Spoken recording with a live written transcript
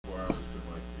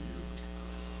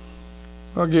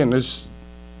Again, it's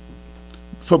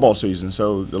football season,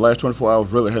 so the last 24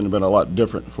 hours really hadn't been a lot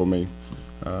different for me.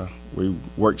 We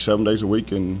worked 7 days a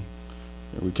week, and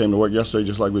we came to work yesterday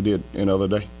just like we did any other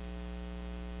day.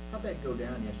 How'd that go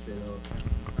down yesterday, though?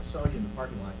 I saw you in the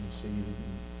parking lot, and you said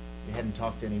you hadn't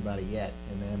talked to anybody yet,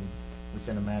 and then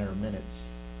within a matter of minutes,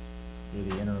 you're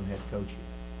the interim head coach.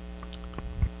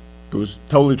 It was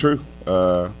totally true.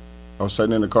 I was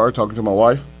sitting in the car talking to my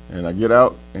wife, and I get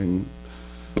out, and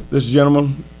this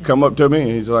gentleman come up to me,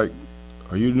 and he's like,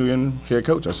 "Are you the new interim head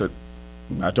coach?" I said,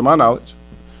 "Not to my knowledge."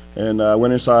 And I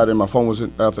went inside, and my phone was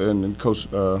out there, and Coach,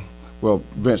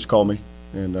 Vince called me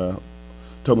and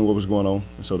told me what was going on,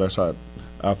 and so that's how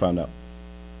I found out.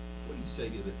 What do you say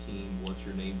to the team once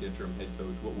you're named interim head coach?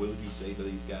 What will you say to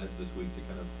these guys this week to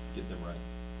kind of get them right?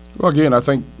 Well, again, I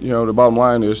think, the bottom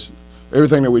line is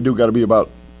everything that we do got to be about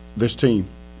this team,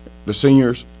 the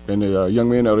seniors and the young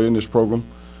men that are in this program.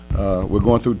 We're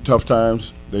going through tough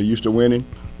times. They're used to winning.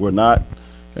 We're not.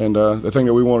 And the thing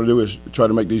that we want to do is try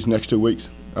to make these next 2 weeks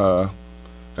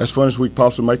as fun as we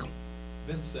possibly make them.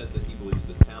 Vince said that he believes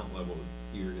the talent level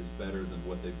here is better than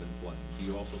what they've been playing. Do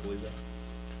you also believe that?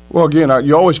 Well, again,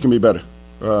 you always can be better.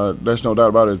 There's no doubt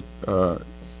about it.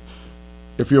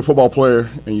 If you're a football player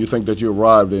and you think that you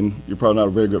arrived, then you're probably not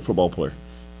a very good football player.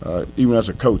 Even as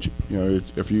a coach,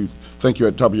 if you think you're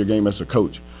at the top of your game as a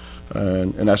coach,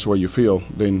 and that's the way you feel,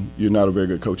 then you're not a very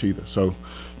good coach either. So,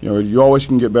 you always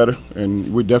can get better,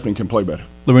 and we definitely can play better.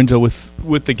 Lorenzo,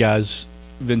 with the guys,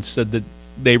 Vince said that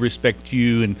they respect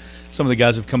you, and some of the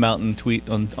guys have come out and tweet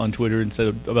on Twitter and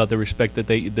said about the respect that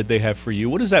they have for you.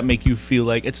 What does that make you feel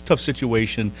like? It's a tough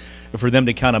situation for them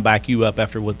to kind of back you up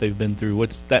after what they've been through.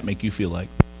 What's that make you feel like?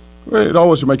 Well, it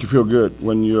always makes you feel good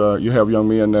when you have young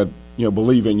men that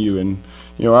believe in you, and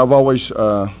I've always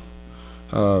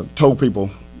told people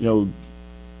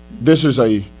this is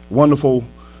a wonderful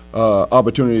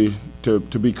opportunity to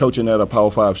be coaching at a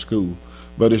Power 5 school,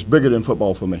 but it's bigger than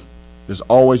football for me. It's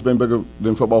always been bigger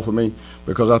than football for me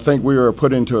because I think we are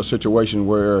put into a situation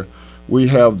where we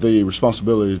have the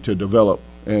responsibility to develop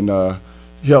and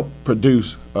help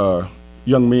produce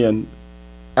young men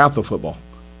after football.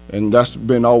 And that's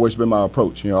always been my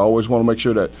approach. I always want to make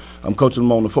sure that I'm coaching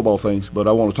them on the football things, but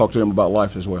I want to talk to them about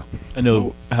life as well. I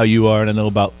know how you are, and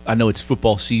I know it's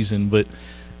football season, but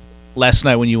last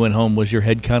night when you went home, was your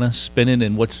head kind of spinning?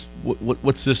 And what's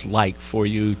this like for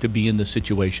you to be in this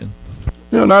situation?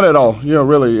 Not at all.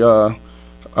 Really,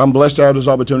 I'm blessed to have this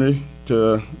opportunity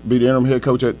to be the interim head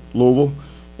coach at Louisville.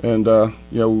 And,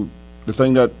 the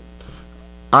thing that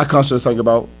I constantly think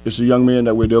about is the young men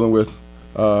that we're dealing with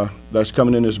that's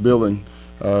coming in this building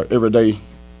every day,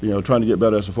 trying to get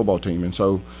better as a football team. And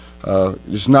so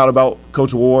it's not about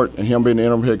Coach Ward and him being the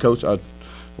interim head coach.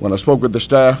 When I spoke with the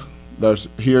staff that's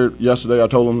here yesterday, I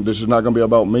told them this is not going to be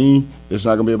about me. It's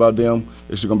not going to be about them.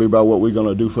 It's going to be about what we're going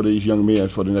to do for these young men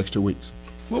for the next 2 weeks.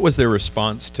 What was their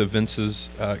response to Vince's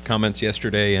comments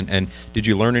yesterday, and did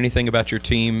you learn anything about your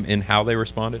team and how they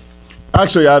responded?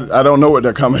 Actually, I don't know what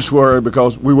their comments were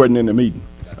because we wasn't in the meeting.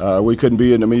 We couldn't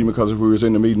be in the meeting because if we was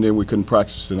in the meeting, then we couldn't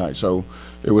practice tonight. So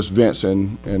it was Vince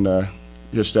and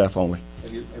his staff only.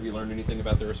 Have you learned anything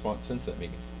about their response since that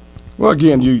meeting? Well,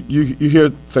 again, you hear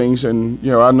things, and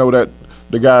I know that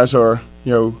the guys are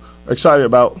excited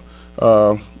about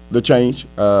the change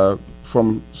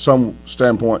from some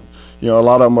standpoint. A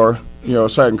lot of them are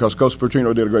sad because Coach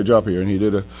Petrino did a great job here, and he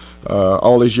did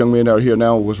all these young men out here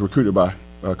now was recruited by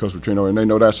Coach Petrino, and they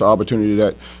know that's an opportunity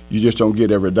that you just don't get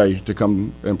every day to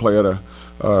come and play at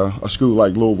a school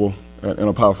like Louisville in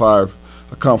a Power 5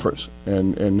 conference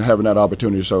and having that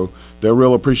opportunity. So they're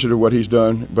real appreciative of what he's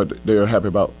done, but they're happy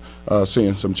about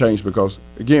seeing some change because,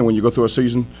 again, when you go through a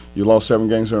season, you lost 7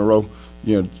 games in a row,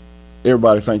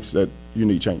 everybody thinks that you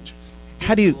need change.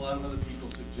 How do you? A lot of other people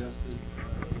suggested,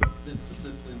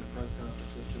 specifically in the press conference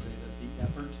yesterday, that the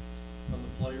effort of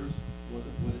the players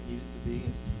wasn't what it needed to be,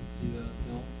 and so you can see that on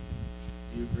film.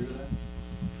 Do you agree with that?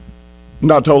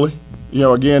 Not totally.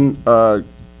 Again,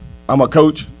 I'm a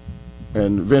coach,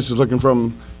 and Vince is looking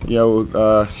from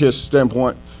his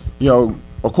standpoint.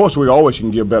 Of course, we always can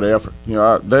give better effort.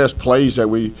 There's plays that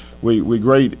we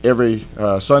grade every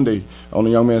Sunday on the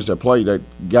young men that play that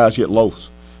guys get lows,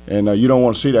 and you don't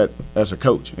want to see that as a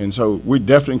coach. And so we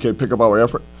definitely can pick up our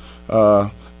effort.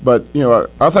 But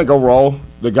I think overall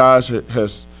the guys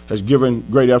has given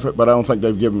great effort, but I don't think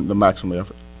they've given the maximum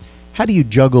effort. How do you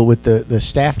juggle with the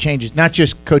staff changes? Not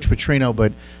just Coach Petrino,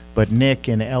 but Nick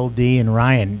and LD and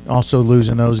Ryan also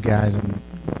losing those guys and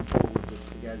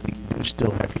the guys that you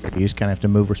still have here. You just kind of have to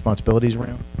move responsibilities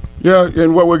around. Yeah,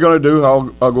 and what we're going to do,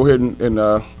 I'll go ahead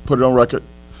and put it on record.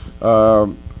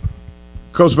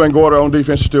 Coach Van Gorder on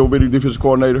defense still will be the defensive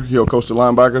coordinator. He'll coach the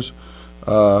linebackers.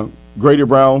 Grady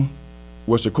Brown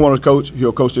was the corners coach.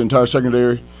 He'll coach the entire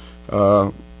secondary.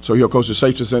 So he'll coach the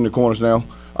safeties and the corners now.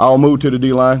 I'll move to the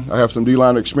D-line. I have some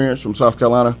D-line experience from South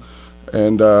Carolina.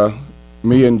 And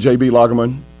me and J.B.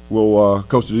 Lagerman will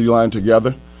coach the D-line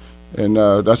together. And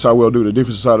that's how we'll do the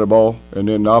defensive side of the ball. And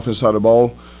then the offensive side of the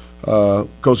ball,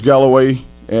 Coach Galloway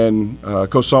and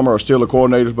Coach Summer are still the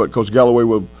coordinators, but Coach Galloway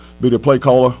will be the play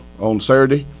caller on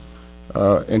Saturday.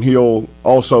 And he'll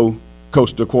also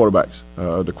coach the quarterbacks.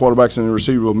 The quarterbacks and the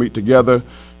receiver will meet together,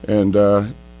 and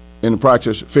in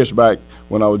practice, Fishback,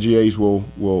 when our GAs will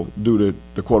do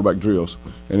the quarterback drills.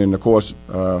 And then, of course,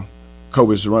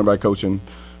 Kobe's the running back coach, and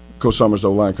Coach Summers the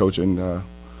line coach, and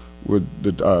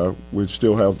we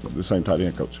still have the same tight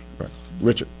end coach. Right.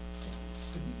 Richard.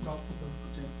 Have you talked to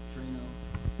Coach Petrino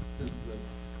since the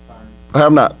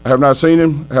firing? I have not seen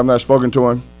him. I have not spoken to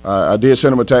him. I did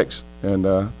send him a text,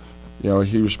 and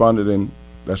he responded, and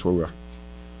that's where we are.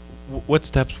 What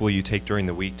steps will you take during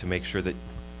the week to make sure that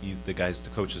the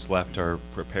coaches left are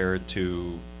prepared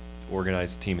to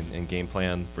organize the team and game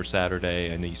plan for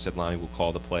Saturday? I know you said Lonnie will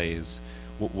call the plays.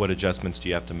 What adjustments do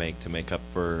you have to make up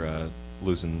for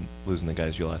losing the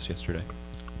guys you lost yesterday?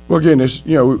 Well, again,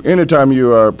 anytime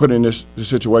you are put in this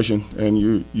situation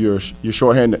and you're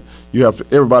shorthanded,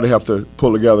 everybody have to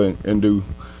pull together and do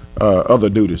other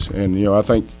duties. And I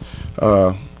think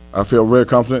I feel very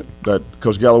confident that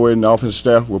Coach Galloway and the offensive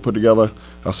staff will put together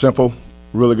a simple,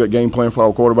 really good game plan for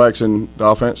our quarterbacks and the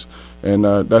offense, and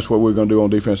that's what we're going to do on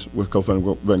defense with Coach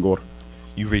Van Gorder.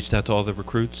 You reached out to all the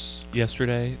recruits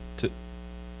yesterday?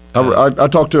 I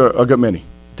talked to a good many.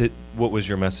 What was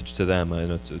your message to them? I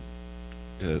know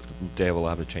they have a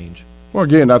lot of change. Well,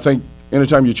 again, I think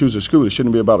anytime you choose a school, it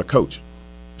shouldn't be about a coach.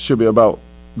 It should be about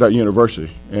that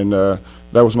university, and that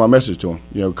was my message to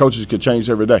them. Coaches can change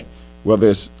every day, whether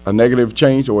it's a negative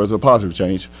change or it's a positive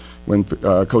change when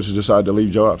coaches decide to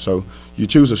leave jobs. So you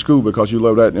choose a school because you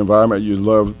love that environment, you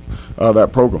love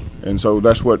that program. And so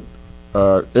that's what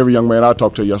every young man I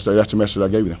talked to yesterday, that's the message I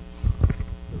gave them.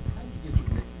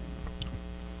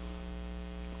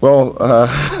 Well,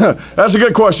 that's a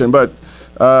good question, but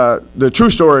the true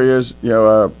story is, we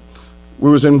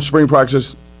was in spring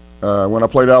practice when I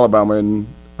played Alabama, and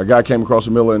a guy came across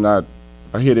the middle, and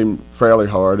I hit him fairly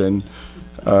hard, and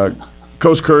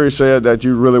Coach Curry said that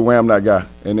you really whammed that guy,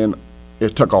 and then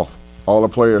it took off. All the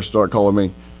players started calling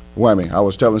me Whammy. I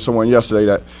was telling someone yesterday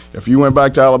that if you went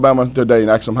back to Alabama today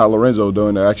and asked them how Lorenzo's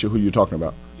doing, they ask you who you're talking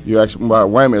about. You ask them how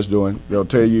Whammy's doing, they'll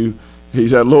tell you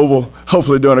he's at Louisville,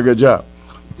 hopefully doing a good job.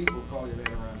 People call you that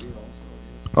around here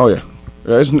also. Oh yeah,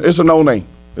 it's a known name.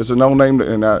 It's a known name,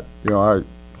 and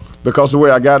because the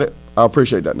way I got it, I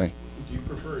appreciate that name. Do you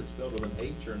prefer it spelled with an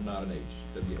H or not an H?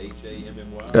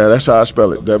 W-H-A-M-M-Y? Yeah, that's how I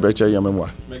spell it. W-H-A-M-M-Y.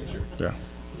 Just making sure. Yeah.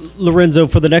 Lorenzo,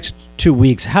 for the next 2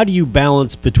 weeks, how do you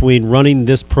balance between running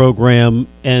this program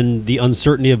and the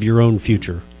uncertainty of your own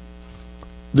future?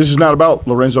 This is not about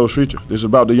Lorenzo's future. This is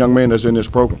about the young man that's in this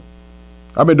program.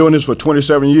 I've been doing this for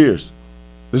 27 years.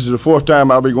 This is the fourth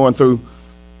time I'll be going through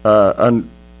and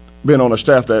been on a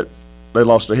staff that they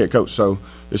lost their head coach. So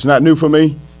it's not new for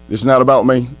me. It's not about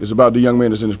me. It's about the young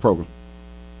man that's in this program.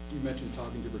 You mentioned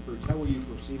talking to recruits. How will you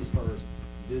proceed as far as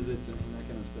visits and that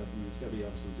kind of stuff? I mean, it's got to be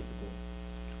obviously difficult.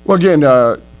 Well,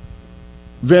 again,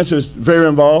 Vince is very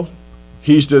involved.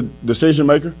 He's the decision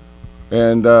maker.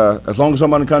 And as long as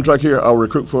I'm under contract here, I'll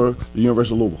recruit for the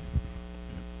University of Louisville.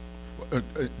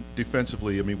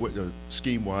 Defensively, I mean,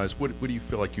 scheme-wise, what do you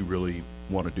feel like you really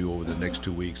want to do over the next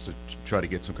 2 weeks to try to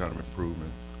get some kind of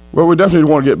improvement? Well, we definitely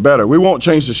want to get better. We won't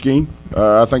change the scheme.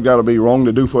 I think that'll be wrong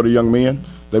to do for the young men.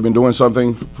 They've been doing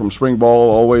something from spring ball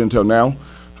all the way until now.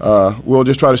 We'll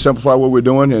just try to simplify what we're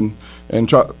doing and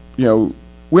try.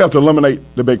 We have to eliminate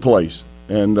the big plays.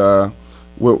 And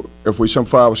if we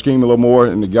simplify our scheme a little more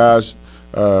and the guys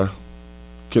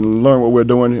can learn what we're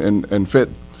doing and fit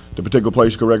the particular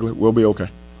plays correctly, we'll be okay.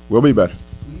 We'll be better.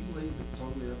 Do you believe it's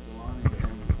totally up to Lonnie to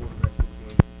handle the quarterback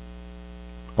situation?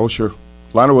 Oh, sure.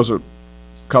 Liner was a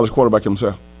college quarterback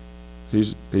himself. He'll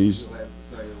have to say over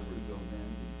who goes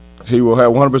in. He will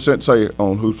have 100% say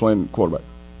on who's playing quarterback.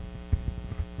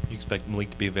 You expect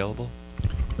Malik to be available?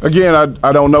 Again,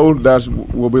 I don't know. That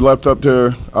will be left up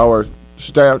to our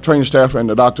staff, training staff, and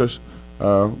the doctors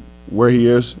where he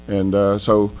is, and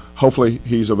so hopefully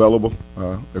he's available.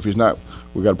 If he's not,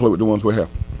 we got to play with the ones we have.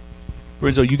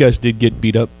 Lorenzo, you guys did get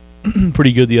beat up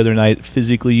pretty good the other night.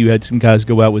 Physically, you had some guys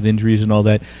go out with injuries and all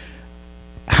that.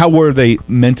 How were they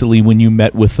mentally when you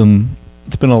met with them?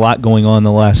 It's been a lot going on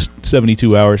the last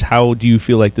 72 hours. How do you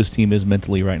feel like this team is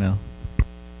mentally right now?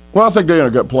 Well, I think they're in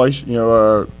a good place.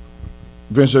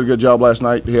 Vince did a good job last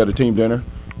night. He had a team dinner,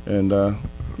 and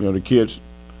you know, the kids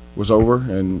was over,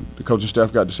 and the coaching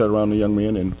staff got to sit around the young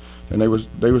men, and they was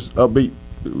upbeat.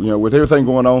 You know, with everything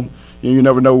going on, you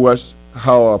never know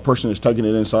how a person is taking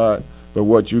it inside, but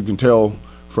what you can tell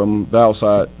from the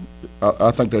outside,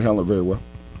 I think they handled it very well.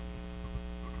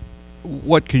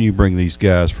 What can you bring these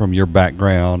guys from your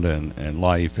background and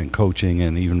life and coaching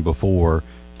and even before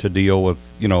to deal with,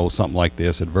 you know, something like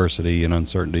this, adversity and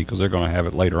uncertainty, because they're going to have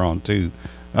it later on too?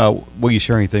 Will you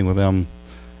share anything with them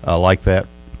like that?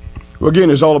 Well,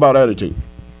 again, it's all about attitude.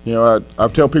 You know, I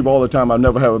tell people all the time I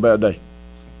never have a bad day,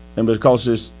 and because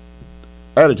it's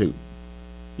attitude.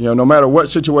 You know, no matter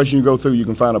what situation you go through, you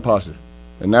can find a positive,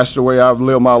 and that's the way I've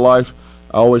lived my life.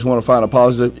 I always want to find a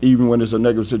positive, even when it's a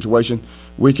negative situation.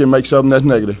 We can make something that's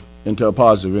negative into a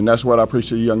positive, and that's what I preach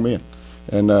to the young men.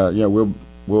 And you know,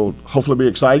 we'll hopefully be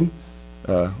exciting.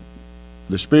 The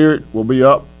spirit will be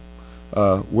up.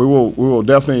 We will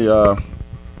definitely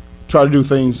try to do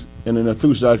things in an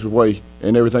enthusiastic way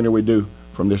in everything that we do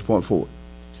from this point forward.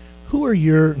 Who are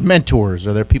your mentors?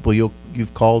 Are there people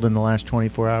you've called in the last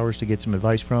 24 hours to get some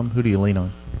advice from? Who do you lean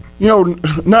on? You know,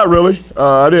 not really.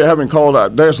 I haven't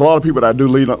called. There's a lot of people that I do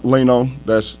lean on.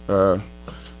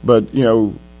 But you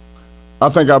know, I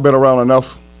think I've been around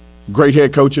enough great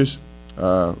head coaches,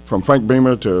 from Frank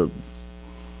Beamer to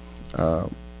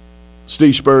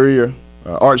Steve Spurrier,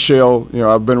 Art Shell. You know,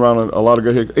 I've been around a lot of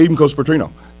good head, even Coach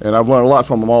Petrino, and I've learned a lot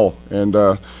from them all. And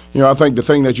you know, I think the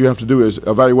thing that you have to do is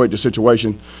evaluate the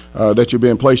situation that you're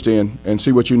being placed in and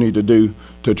see what you need to do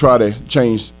to try to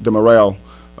change the morale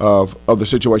of the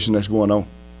situation that's going on.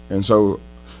 And so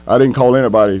I didn't call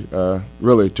anybody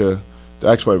really to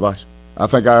ask for advice. I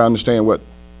think I understand what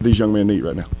these young men need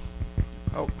right now.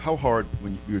 How hard,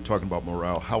 when you were talking about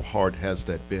morale, how hard has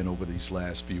that been over these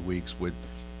last few weeks with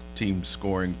teams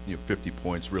scoring 50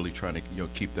 points, really trying to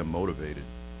keep them motivated?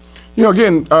 You know,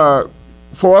 again,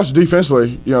 for us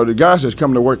defensively, you know, the guys that's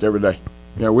coming to work every day.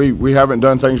 You know, we haven't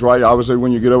done things right. Obviously,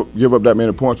 when you give up that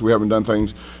many points, we haven't done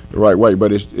things the right way.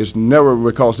 But it's never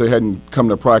because they hadn't come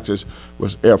to practice.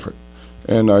 Was effort.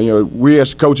 And you know, we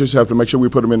as coaches have to make sure we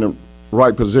put them in the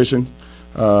right position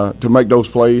to make those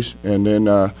plays. And then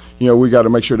you know, we got to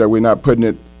make sure that we're not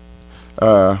putting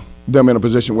them in a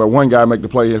position where one guy make the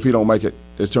play, and if he don't make it,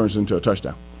 it turns into a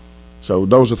touchdown. So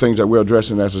those are things that we're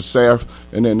addressing as a staff,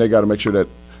 and then they got to make sure that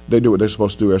they do what they're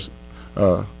supposed to do as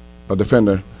a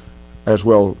defender as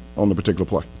well on the particular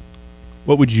play.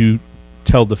 What would you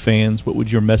tell the fans? What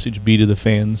would your message be to the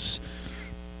fans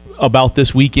about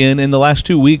this weekend and the last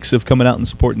 2 weeks of coming out and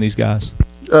supporting these guys?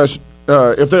 If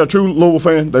they're a true Louisville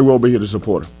fan, they will be here to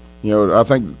support them. You know, I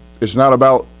think it's not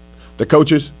about the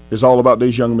coaches. It's all about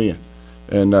these young men.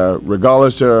 And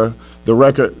regardless of the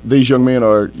record, these young men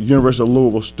are University of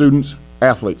Louisville students,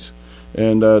 athletes.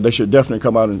 And they should definitely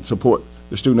come out and support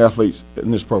the student athletes in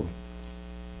this program.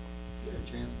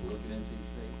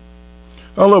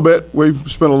 A little bit. We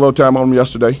spent a little time on them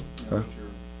yesterday. What's your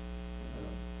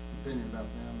opinion about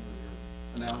them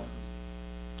or your analysis?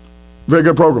 Very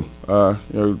good program.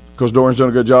 You know, Coach Doran's done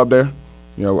a good job there.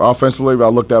 You know, offensively, I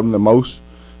looked at him the most.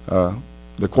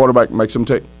 The quarterback makes him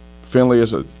tick. Finley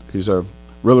he's a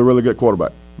really, really good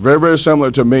quarterback. Very, very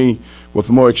similar to me with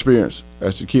more experience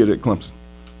as the kid at Clemson.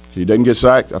 He didn't get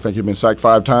sacked. I think he's been sacked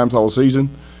 5 times all season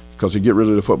because he get rid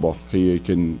of the football. He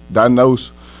can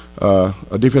diagnose a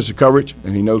defensive coverage,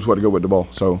 and he knows where to go with the ball.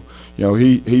 So, you know,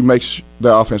 he makes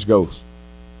the offense goes.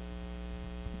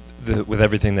 With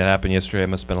everything that happened yesterday, it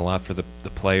must have been a lot for the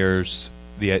players.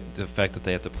 The fact that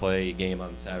they have to play a game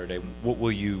on Saturday. What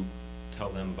will you tell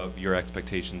them about your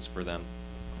expectations for them?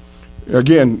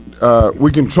 Again,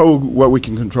 we control what we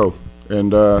can control,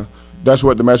 and that's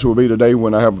what the message will be today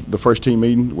when I have the first team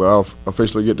meeting where I'll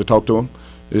officially get to talk to them.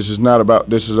 This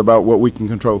is about what we can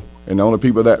control, and the only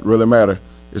people that really matter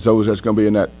is those that's going to be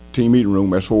in that team meeting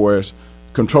room as far as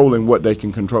controlling what they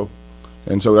can control.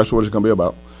 And so that's what it's going to be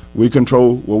about. We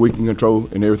control what we can control,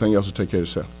 and everything else will take care of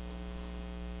itself.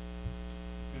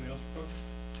 Anything else, Coach?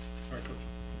 All right,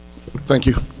 Coach. Thank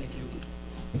you.